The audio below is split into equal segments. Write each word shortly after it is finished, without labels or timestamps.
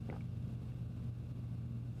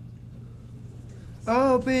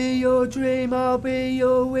I'll be your dream, I'll be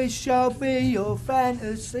your wish, I'll be your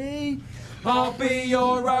fantasy. I'll be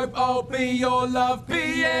your hope, I'll be your love,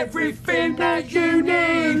 be everything that you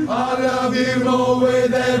need. I love you more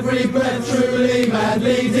with every breath, truly,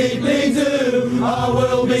 madly, deeply do. I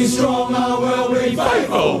will be strong, I will be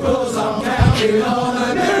faithful, cause I'm counting on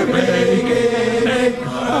a new beginning.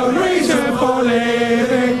 A reason for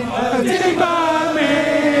living, a deeper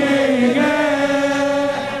meaning.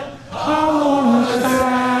 I wanna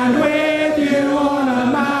stand with you on a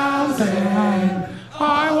mountain.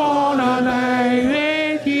 I wanna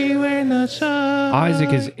lay with you in the sun.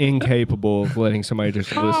 Isaac is incapable of letting somebody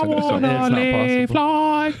just listen to something. It's not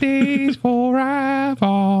possible. Like this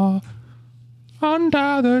forever.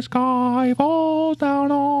 Under the sky falls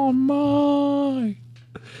down on my.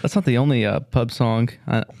 That's not the only pub song.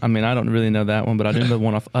 I mean, I don't really know that one, but I do know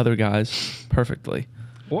one off Other Guys perfectly.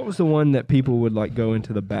 What was the one that people would like go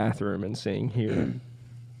into the bathroom and sing here?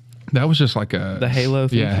 That was just like a... The Halo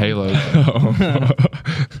thing? Yeah, Halo.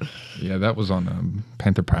 Yeah, that was on a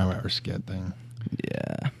Panther Power Hour skit thing.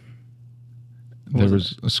 Yeah. There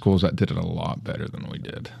was schools that did it a lot better than we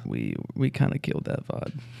did. We kind of killed that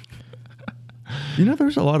vibe. You know,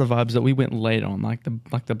 there's a lot of vibes that we went late on, like the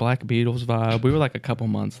Black Beatles vibe. We were like a couple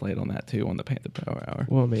months late on that too, on the Panther Power Hour.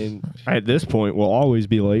 Well, I mean, at this point, we'll always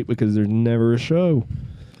be late because there's never a show.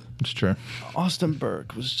 It's true. Austin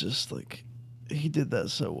Burke was just like, he did that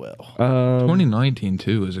so well. 2019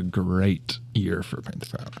 too is a great year for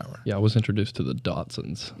Panther Power Hour. Yeah, I was introduced to the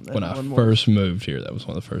Dotsons when I one first moved here. That was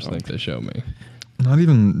one of the first things they showed me. Not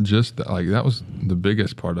even just that, like that was the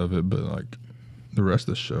biggest part of it, but like the rest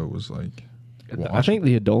of the show was like. I think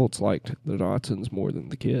the adults liked the Dotsons more than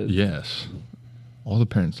the kids. Yes. All the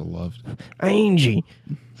parents loved it. Angie.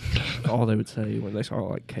 All they would say when they saw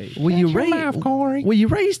like Kate. Were you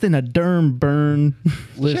raised in a derm burn?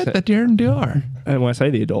 Listen, Shut the darn door. and when I say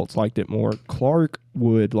the adults liked it more, Clark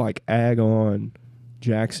would like ag on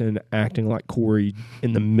Jackson acting like Corey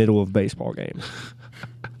in the middle of baseball games.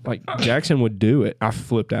 Like Jackson would do it. I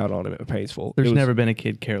flipped out on him at Paintsville. There's never been a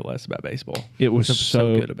kid care less about baseball. It was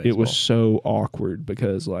so good at it was baseball. so awkward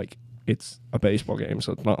because like it's a baseball game,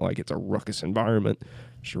 so it's not like it's a ruckus environment.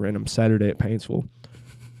 Just a random Saturday at Paintsville,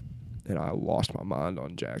 and I lost my mind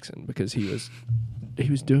on Jackson because he was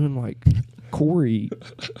doing like Corey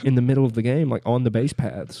in the middle of the game, like on the base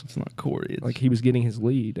paths. It's not Corey. It's Like he was getting his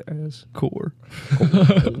lead as Core.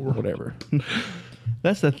 whatever.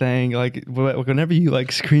 That's the thing. Like whenever you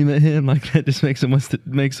like scream at him, like that just makes him want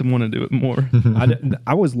to do it more.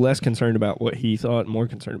 I was less concerned about what he thought, and more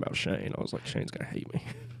concerned about Shane. I was like, Shane's gonna hate me.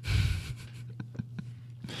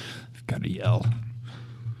 Gotta yell.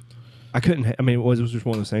 I couldn't. I mean, it was just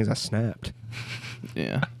one of those things. I snapped.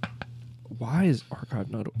 Yeah. Why is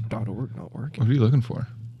archive.org not working? What are you looking for?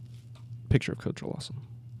 Picture of Coach Lawson.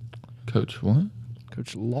 Coach what?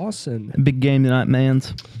 Coach Lawson. Big game tonight,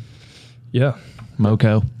 mans. Yeah.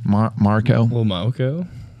 Moco. Marco. Little Malco.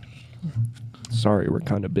 Sorry, we're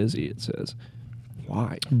kind of busy, it says.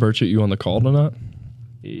 Why? Birchett, you on the call tonight?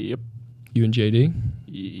 Yep. You and JD?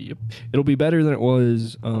 Yep. It'll be better than it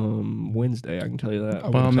was Wednesday, I can tell you that.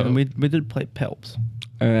 Well, I mean, we did play Pelps.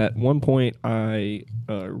 At one point, I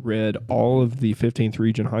read all of the 15th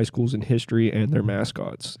region high schools in history and their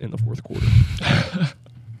mascots in the fourth quarter.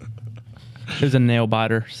 It was a nail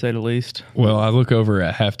biter, to say the least. Well, I look over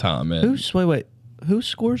at halftime and Whose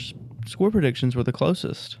score predictions were the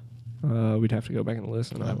closest? We'd have to go back and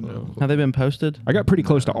listen. I don't know. Have they been posted? I got pretty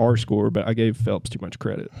close to our score, but I gave Phelps too much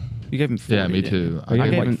credit. You gave him 40. Yeah, me too. I gave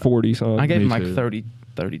him gave like him 40 something. I gave Me him like too. 30,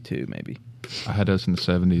 32 maybe. I had us in the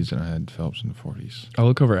 70s and I had Phelps in the 40s. I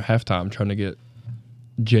look over at halftime trying to get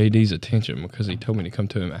JD's attention because he told me to come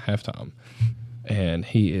to him at halftime. And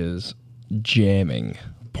he is jamming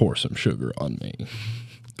Pour Some Sugar on me.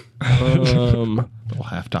 Little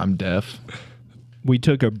halftime deaf. We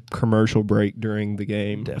took a commercial break during the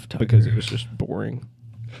game Deaf Tiger. because it was just boring.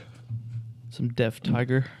 Some deaf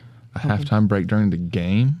tiger. A halftime break during the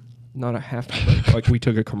game. Not a halftime break. Like we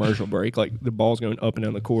took a commercial break. Like the ball's going up and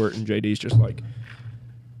down the court, and JD's just like,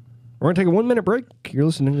 "We're gonna take a 1 minute break. You're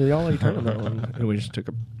listening to the All A tournament," and we just took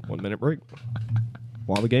a 1 minute break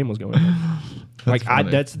while the game was going on.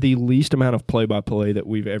 That's the least amount of play by play that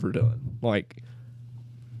we've ever done. Like,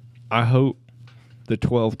 I hope the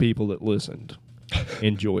 12 people that listened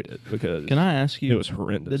enjoyed it because Can I ask you? it was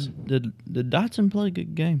horrendous. Did Dotson play a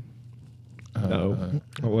good game? No,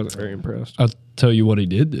 I wasn't very impressed. I'll tell you what he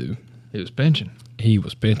did do. He was benching. He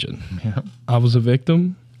was benching. Yeah. I was a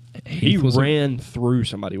victim. He was ran through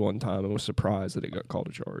somebody one time and was surprised that it got called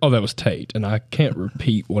a charge. Oh, that was Tate. And I can't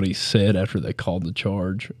repeat what he said after they called the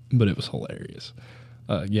charge, but it was hilarious.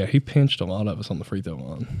 Yeah, he pinched a lot of us on the free throw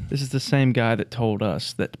line. This is the same guy that told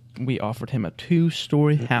us that we offered him a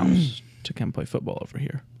 2-story house to come play football over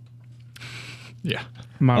here. Yeah.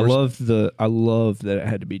 My I love that it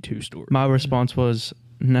had to be 2 stories. my response was,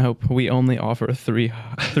 nope, we only offer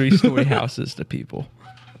 3-story houses to people.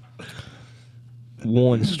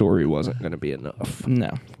 1 story wasn't going to be enough.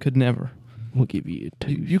 No, could never. We'll give you a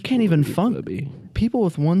 2. You can't even fund Bubby. people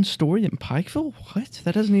with 1 story in Pikeville. What?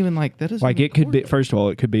 That doesn't even that doesn't Like even it could be. work. First of all,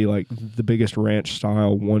 it could be like the biggest ranch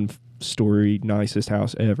style 1-story nicest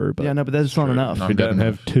house ever. But Yeah, no, but that's not Sure, enough. not it doesn't good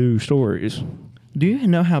have 2 stories. Do you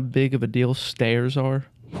know how big of a deal stairs are?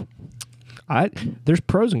 There's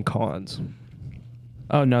pros and cons.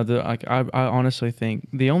 Oh no, I honestly think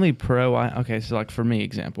the only pro so like for me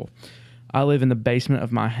example, I live in the basement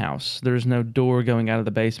of my house. There's no door going out of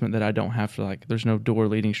the basement that I don't have to there's no door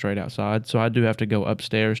leading straight outside, so I do have to go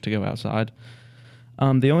upstairs to go outside.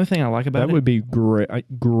 The only thing I like about That it, would be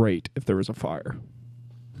great if there was a fire.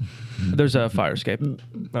 there's a fire escape.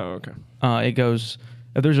 Oh, okay. It goes,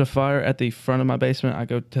 if there's a fire at the front of my basement, I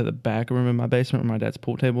go to the back room in my basement where my dad's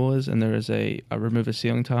pool table is, and there is I remove a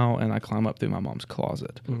ceiling tile and I climb up through my mom's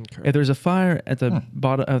closet. Okay. If there's a fire at the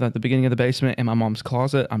bottom, at the beginning of the basement in my mom's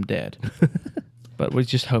closet, I'm dead. But we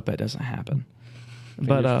just hope that doesn't happen.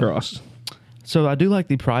 But Fingers crossed. so I do like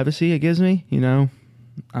the privacy it gives me.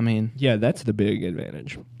 I mean, Yeah, that's the big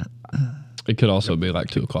advantage. It could also be like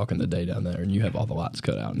 2 o'clock in the day down there, and you have all the lights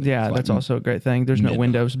cut out. And yeah, it's that's like also a great thing. There's no midnight.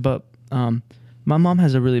 windows, but my mom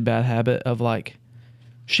has a really bad habit of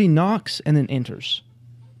she knocks and then enters.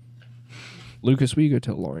 Lucas, will you go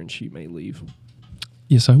tell Lauren she may leave?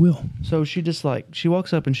 Yes, I will. So she just she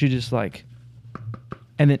walks up and she just and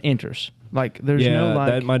then enters. There's no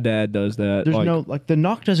that my dad does that. there's no the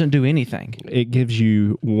knock doesn't do anything. It gives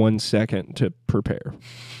you 1 second to prepare.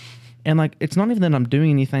 And it's not even that I'm doing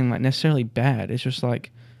anything necessarily bad. It's just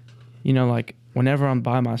whenever I'm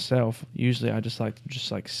by myself, usually I just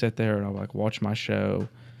sit there and I'll watch my show,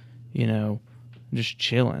 just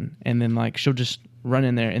chilling. And then she'll just run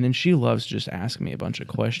in there, and then she loves to just ask me a bunch of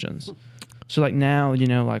questions. So now,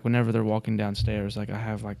 whenever they're walking downstairs, I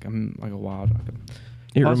have I'm a wild.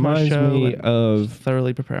 It Pause my reminds show me and of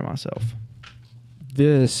thoroughly prepare myself.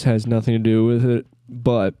 this has nothing to do with it,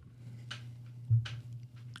 but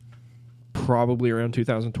probably around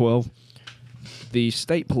 2012, the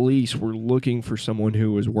state police were looking for someone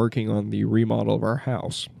who was working on the remodel of our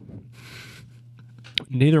house.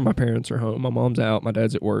 Neither of my parents are home. My mom's out. My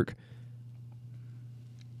dad's at work.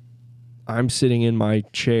 I'm sitting in my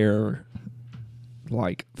chair,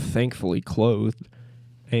 thankfully clothed,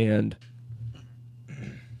 and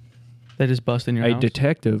They just bust in your a house.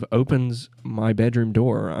 detective opens my bedroom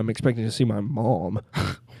door. I'm expecting to see my mom.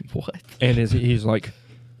 What? And he's like,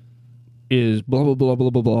 is blah, blah, blah, blah,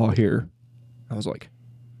 blah, blah here. I was like,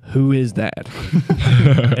 who is that?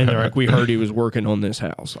 And they're like, we heard he was working on this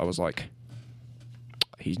house. I was like,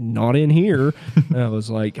 he's not in here. And I was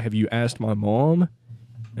like, have you asked my mom?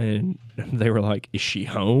 And they were like, is she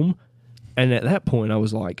home? And at that point, I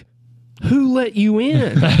was like, who let you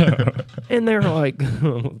in? And they're like,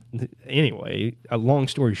 anyway, a long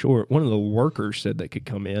story short, one of the workers said they could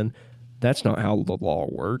come in. That's not how the law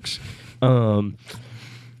works. Gotta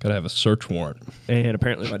have a search warrant. And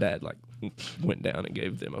apparently my dad went down and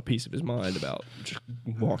gave them a piece of his mind about just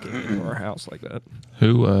walking into our house like that.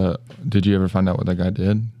 Who did you ever find out what that guy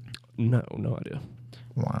did? No idea.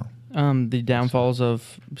 Wow. The downfalls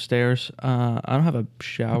of stairs. I don't have a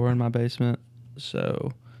shower in my basement,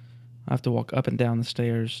 so I have to walk up and down the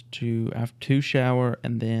stairs to shower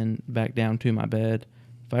and then back down to my bed.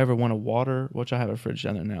 If I ever want a water, which I have a fridge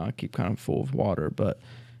down there now, I keep kind of full of water, but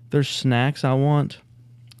if there's snacks I want,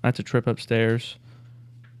 I have to trip upstairs.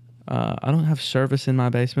 I don't have service in my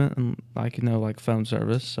basement, and phone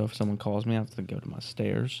service. So if someone calls me, I have to go to my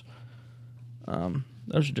stairs.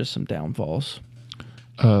 Those are just some downfalls.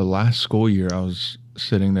 Last school year, I was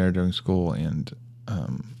sitting there during school, and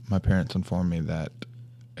my parents informed me that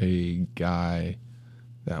a guy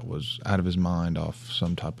that was out of his mind off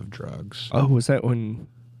some type of drugs. Oh, was that when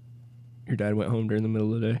your dad went home during the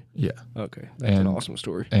middle of the day? Yeah. Okay. That's an awesome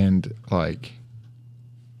story. And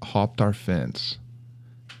hopped our fence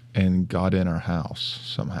and got in our house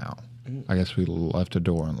somehow. I guess we left a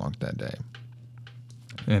door unlocked that day.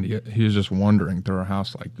 And he was just wandering through our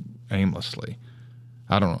house aimlessly.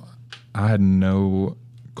 I don't know. I had no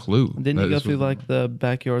clue. Didn't that you go this through was- the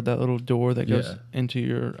backyard, that little door that goes Yeah. into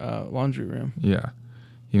your laundry room? Yeah.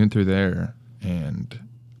 He went through there, and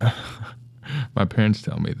my parents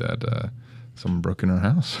tell me that someone broke in our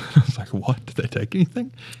house. I was like, what? Did they take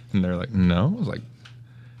anything? And they're like, no. I was like,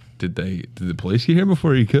 did the police get here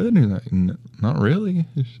before he could? And he's like, not really.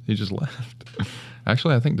 He just left.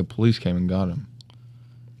 Actually, I think the police came and got him.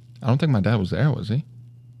 I don't think my dad was there, was he?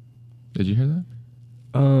 Did you hear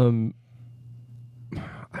that?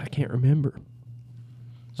 I can't remember.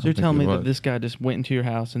 So you're think telling he me that was. this guy just went into your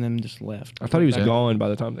house and then just left? I thought he was Yeah. gone by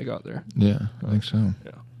the time they got there. Yeah, I think so.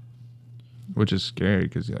 Yeah. Which is scary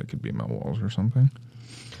because it could be in my walls or something.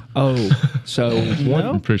 Oh, so one.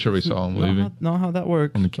 I'm pretty sure we saw him leaving. Not how that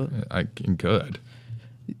works. On the, but- I could.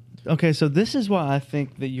 Okay, so this is why I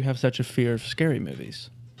think that you have such a fear of scary movies.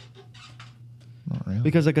 Not really.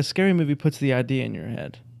 Because like a scary movie puts the idea in your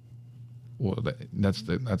head. Well,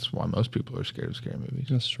 that's why most people are scared of scary movies.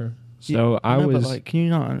 That's true. So I know, was. But like, can you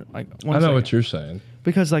not like? I know what you're saying.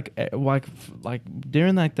 Because like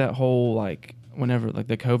during like that whole like whenever like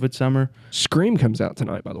the COVID summer, Scream comes out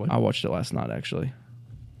tonight, by the way. I watched it last night actually.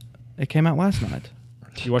 It came out last night.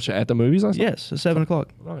 You watched it at the movies last night? Yes, at 7:00.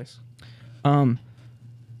 Nice.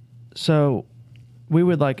 So we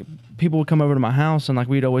would like people would come over to my house and like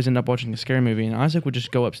we'd always end up watching a scary movie and Isaac would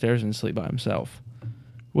just go upstairs and sleep by himself,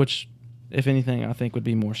 which, if anything, I think would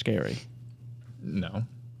be more scary. No,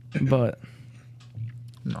 But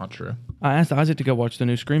not true. I asked Isaac to go watch the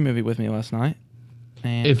new Scream movie with me last night,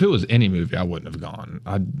 and If it was any movie, I wouldn't have gone.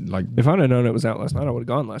 I'd like. If I'd have known it was out last night, I would have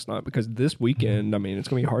gone last night because this weekend, I mean, it's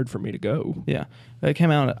going to be hard for me to go. yeah, it came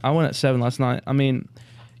out. I went at 7 last night. I mean,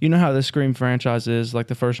 you know how the Scream franchise is. Like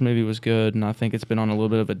the first movie was good, and I think it's been on a little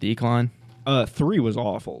bit of a decline. 3 was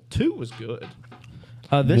awful. 2 was good.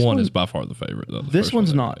 This One is by far the favorite, though. The This first one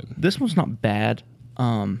one's they not. made. This one's not bad.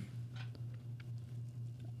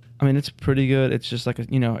 I mean, it's pretty good. It's just like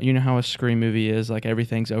you know how a Scream movie is. Like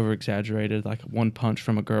everything's over exaggerated. Like one punch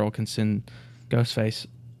from a girl can send Ghostface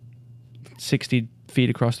 60 feet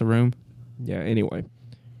across the room. Yeah, anyway.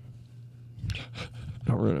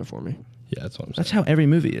 Don't ruin it for me. Yeah, that's what I'm saying. That's how every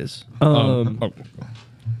movie is. Oh.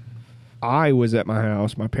 I was at my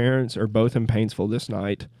house. My parents are both in Paintsville this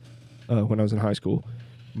night when I was in high school.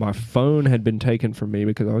 My phone had been taken from me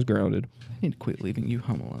because I was grounded. I need to quit leaving you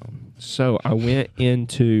home alone. So I went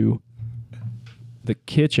into the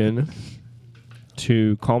kitchen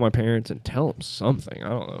to call my parents and tell them something. I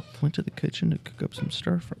don't know. Went to the kitchen to cook up some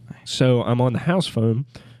stir fry. So I'm on the house phone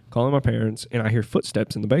calling my parents, and I hear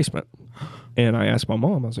footsteps in the basement. And I asked my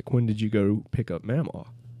mom, I was like, when did you go pick up Mamaw?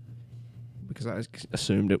 Because I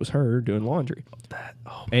assumed it was her doing laundry.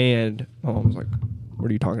 And my mom was like, what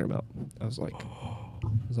are you talking about? I was like,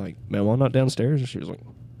 Mamaw not downstairs? And she was like,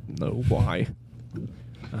 no, why?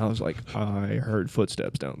 And I was like, I heard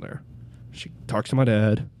footsteps down there. She talks to my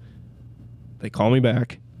dad. They call me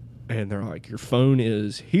back, and they're like, your phone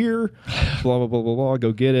is here, blah, blah, blah, blah, blah.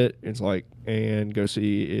 Go get it. It's like, and go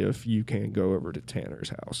see if you can go over to Tanner's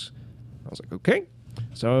house. I was like, okay.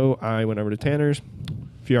 So I went over to Tanner's.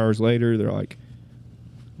 A few hours later, they're like,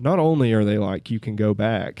 not only are they like, you can go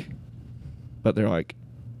back, but they're like,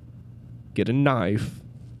 get a knife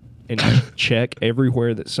and check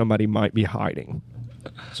everywhere that somebody might be hiding.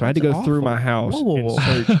 So I had to go That's through awful. my house Whoa, whoa, whoa.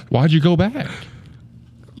 and search. Why'd you go back?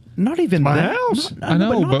 Not even my that. house. Not- I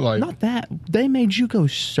know, not, but, like- not that. They made you go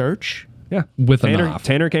search. Yeah, With a Tanner, knife.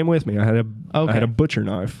 Tanner came with me. I had Okay. a butcher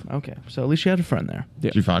knife. Okay, so at least you had a friend there.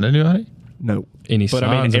 Yeah. Did you find anybody? No. Any But I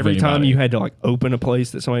signs mean, of every time anybody? you had to like open a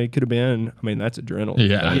place that somebody could have been, I mean, that's adrenaline.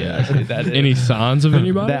 Yeah. Any signs of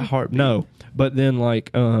anybody? That heartbeat. No, but then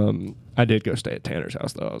like I did go stay at Tanner's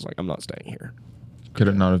house though. I was like, I'm not staying here. Could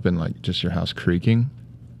it not have been like just your house creaking?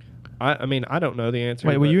 I mean, I don't know the answer.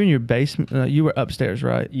 Wait, were but you in your basement? You were upstairs,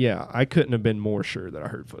 right? Yeah, I couldn't have been more sure that I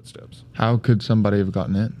heard footsteps. How could somebody have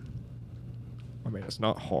gotten in? I mean, it's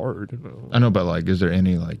not hard. I know, but like, is there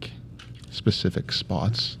any like specific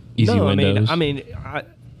spots? Easy no, windows. I mean,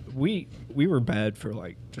 we were bad for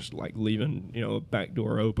like just like leaving, a back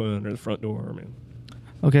door open or the front door. I mean,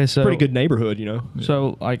 Okay, so pretty good neighborhood,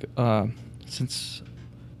 So like, since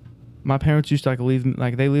my parents used to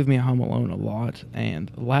they leave me at home alone a lot,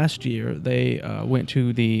 and last year they went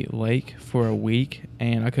to the lake for a week,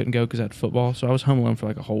 and I couldn't go because I had football, so I was home alone for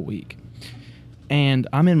like a whole week. And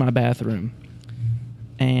I'm in my bathroom,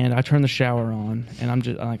 and I turn the shower on, and I'm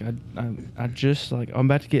just like I'm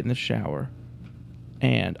about to get in the shower,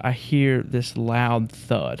 and I hear this loud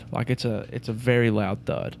thud, like it's a very loud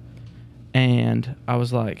thud, and I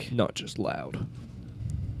was like, Not just loud.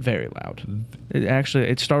 very loud.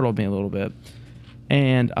 It startled me a little bit,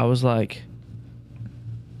 and I was like,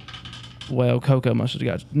 "Well, Coco must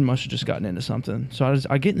have just gotten into something." So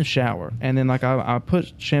I get in the shower, and then like I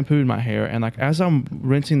put shampoo in my hair, and like as I'm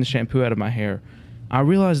rinsing the shampoo out of my hair, I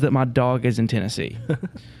realized that my dog is in Tennessee,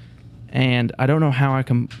 and I don't know how I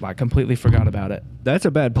completely forgot about it. That's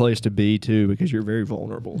a bad place to be too, because you're very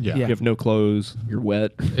vulnerable. Yeah. You have no clothes. You're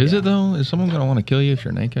wet. Is it though? Is someone gonna want to kill you if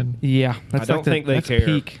you're naked? Yeah, that's I don't think they that's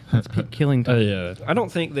care. That's peak killing time. Yeah. I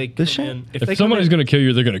don't think they. The come in- If they somebody's come in- going to kill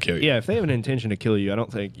you, they're going to kill you. yeah, if they have an intention to kill you, I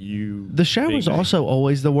don't think you. The shower's being- also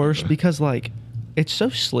always the worst because like it's so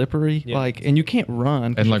slippery, Yeah. like, and you can't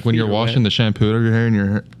run. 'cause And your like when feet you're are washing wet. the shampoo out of your hair and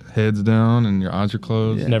your head's down and your eyes are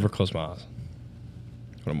closed. Never close my eyes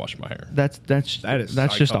when I'm washing my hair. That is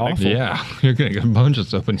just psychotic. awful. Yeah, you're gonna get a bunch of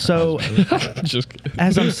stuff in your So eyes. Just kidding.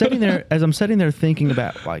 as I'm sitting there thinking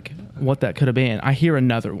about like what that could have been, I hear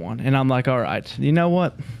another one, and I'm like, all right, you know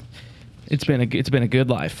what? It's been a good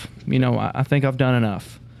life. You know, I think I've done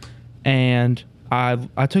enough, and I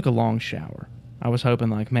took a long shower. I was hoping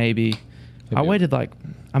like maybe I waited like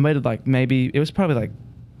maybe it was probably like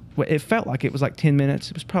it felt like it was like 10 minutes.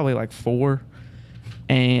 It was probably like 4,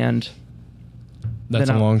 and That's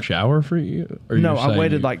then a I- long shower for you? Or No, you're I saying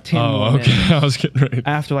waited you- like 10 Oh, more okay. minutes. I was getting ready.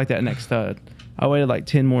 after like that next thud, I waited like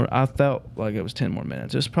 10 more. I felt like it was 10 more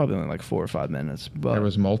minutes. It was probably only like 4 or 5 minutes. But There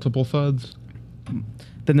was multiple thuds.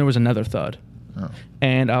 then there was another thud. Oh.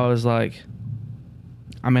 And I was like,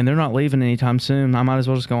 I mean, they're not leaving anytime soon. I might as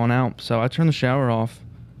well just go on out. So I turned the shower off,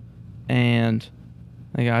 and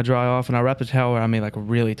I dry off, and I wrapped the towel around me like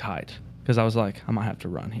really tight because I was like, I might have to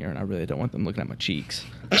run here, and I really don't want them looking at my cheeks.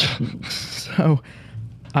 So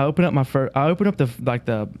I opened up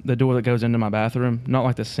the door that goes into my bathroom, not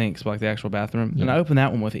like the sinks, but like the actual bathroom. And Yeah. I opened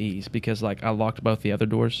that one with ease because like I locked both the other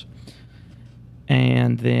doors.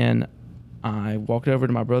 And then I walked over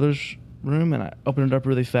to my brother's room and I opened it up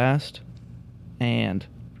really fast, and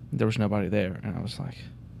there was nobody there. And I was like,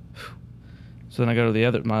 phew. So then I go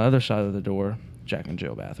to my other side of the door, Jack and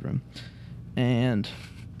Jill bathroom, and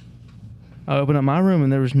I open up my room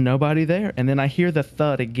and there was nobody there. And then I hear the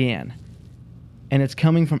thud again, and it's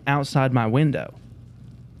coming from outside my window.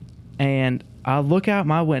 And I look out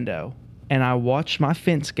my window and I watch my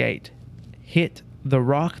fence gate hit the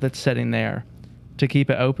rock that's sitting there to keep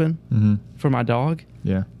it open Mm-hmm. for my dog.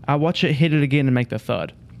 Yeah. I watch it hit it again and make the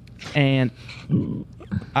thud. And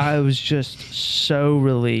I was just so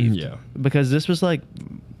relieved. Yeah. Because this was like,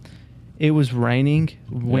 it was raining,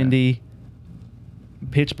 windy,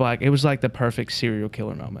 pitch black. It was like the perfect serial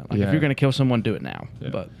killer moment. Like, if Yeah. you're going to kill someone, do it now. Yeah.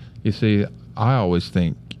 But You see, I always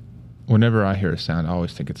think, whenever I hear a sound, I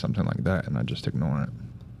always think it's something like that, and I just ignore it.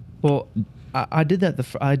 well, I did that.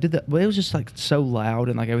 I did that. Well, it was just like so loud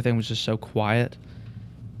and like everything was just so quiet,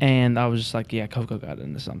 and I was just like, yeah, Coco got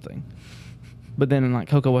into something. But then like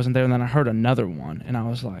Coco wasn't there, and then I heard another one, and I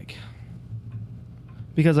was like,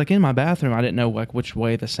 because like in my bathroom, I didn't know like which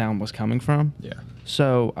way the sound was coming from. Yeah.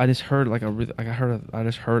 So I just heard I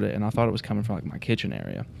just heard it, and I thought it was coming from like my kitchen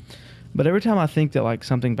area. But every time I think that like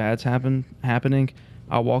something bad's happening,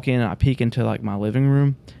 I walk in and I peek into like my living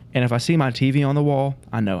room, and if I see my TV on the wall,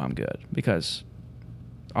 I know I'm good, because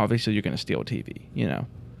obviously you're gonna steal a TV, you know.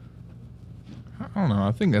 I don't know.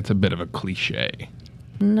 I think that's a bit of a cliche.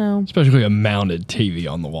 No. Especially a mounted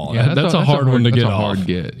TV on the wall. That's a hard one to that's get a off. hard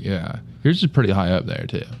get. Yeah. Yours is pretty high up there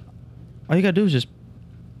too. All you gotta do is just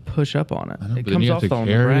push up on it. I know, It but then comes you off have to on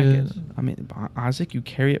the carry bracket. it. I mean, Isaac, you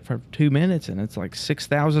carry it for 2 minutes, and it's like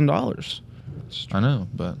 $6,000. I know,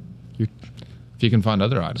 but if you can find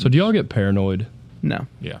other items. So do y'all get paranoid? No.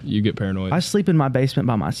 Yeah. You get paranoid? I sleep in my basement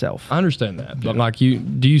by myself. I understand that. But like do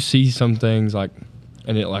you see some things like,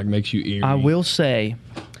 and it like makes you eerie? I will say,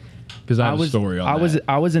 Because I have a story on that.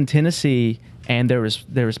 I was in Tennessee, and there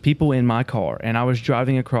was people in my car, and I was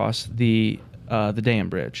driving across the dam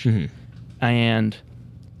bridge, Mhm. and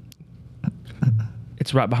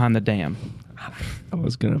it's right behind the dam. I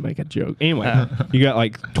was gonna make a joke. Anyway, you got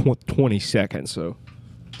like 20 seconds, so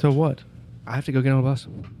So what? I have to go get on a bus.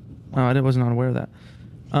 Oh, I was not aware of that.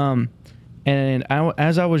 And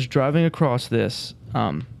as I was driving across this,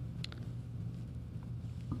 I'm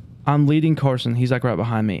leading Carson. He's like right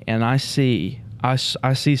behind me, and I see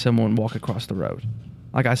someone walk across the road.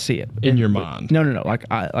 Like I see it In your mind? No.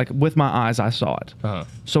 Like with my eyes, I saw it. Uh-huh.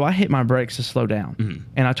 So I hit my brakes to slow down, Mhm.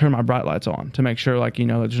 and I turned my bright lights on to make sure, like, you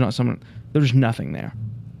know, there's not someone. There's nothing there,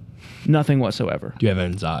 nothing whatsoever. Do you have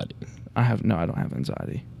anxiety? I don't have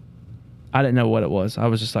anxiety. I didn't know what it was. I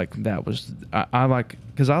was just like, that was, I like,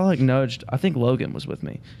 because I like nudged, I think Logan was with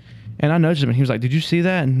me. And I nudged him, and he was like, did you see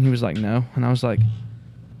that? And he was like, no. And I was like,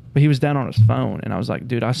 but he was down on his phone. And I was like,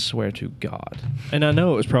 dude, I swear to God. And I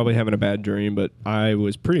know it was probably having a bad dream, but I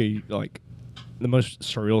was pretty, like, the most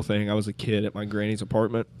surreal thing. I was a kid at my granny's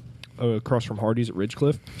apartment across from Hardee's at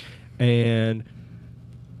Ridgecliff, and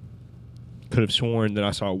could have sworn that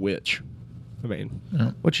I saw a witch. I mean,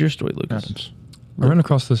 Yeah. What's your story, Lucas? Happens. I ran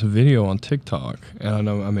across this video on TikTok, and I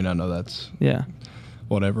know that's Yeah.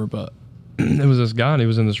 whatever, but it was this guy, and he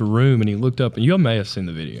was in this room, and he looked up, and you may have seen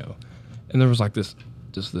the video, and there was like this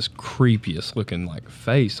creepiest looking like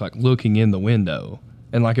face, like looking in the window,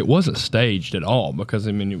 and like it wasn't staged at all, because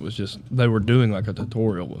I mean it was just they were doing like a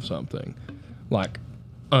tutorial of something, like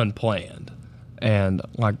unplanned, and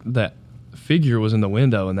like that figure was in the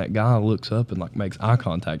window, and that guy looks up and like makes eye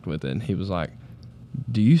contact with it, and he was like,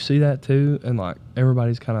 do you see that too? And like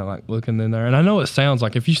everybody's kind of like looking in there, and I know it sounds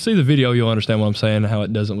like, if you see the video you'll understand what I'm saying, how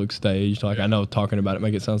it doesn't look staged. Like I know talking about it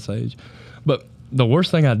make it sound staged, but the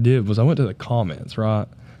worst thing I did was I went to the comments, right,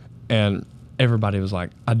 and everybody was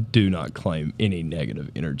like, I do not claim any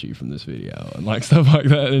negative energy from this video, and like stuff like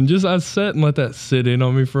that. And just I sat and let that sit in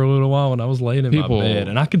on me for a little while when I was laying in my bed,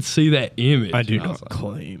 and I could see that image. I do and not was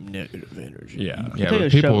claim negative energy. Yeah. Yeah, tell you but a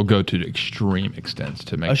people show- will go to extreme extents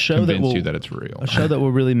to A show that convince will- you that it's real. A show that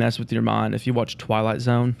will really mess with your mind if you watch Twilight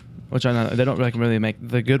Zone, which I know they don't really make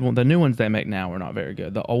the good one. The new ones they make now are not very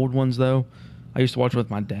good. The old ones though, I used to watch with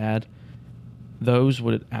my dad. Those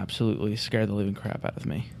would absolutely scare the living crap out of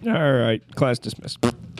me. All right, class dismissed.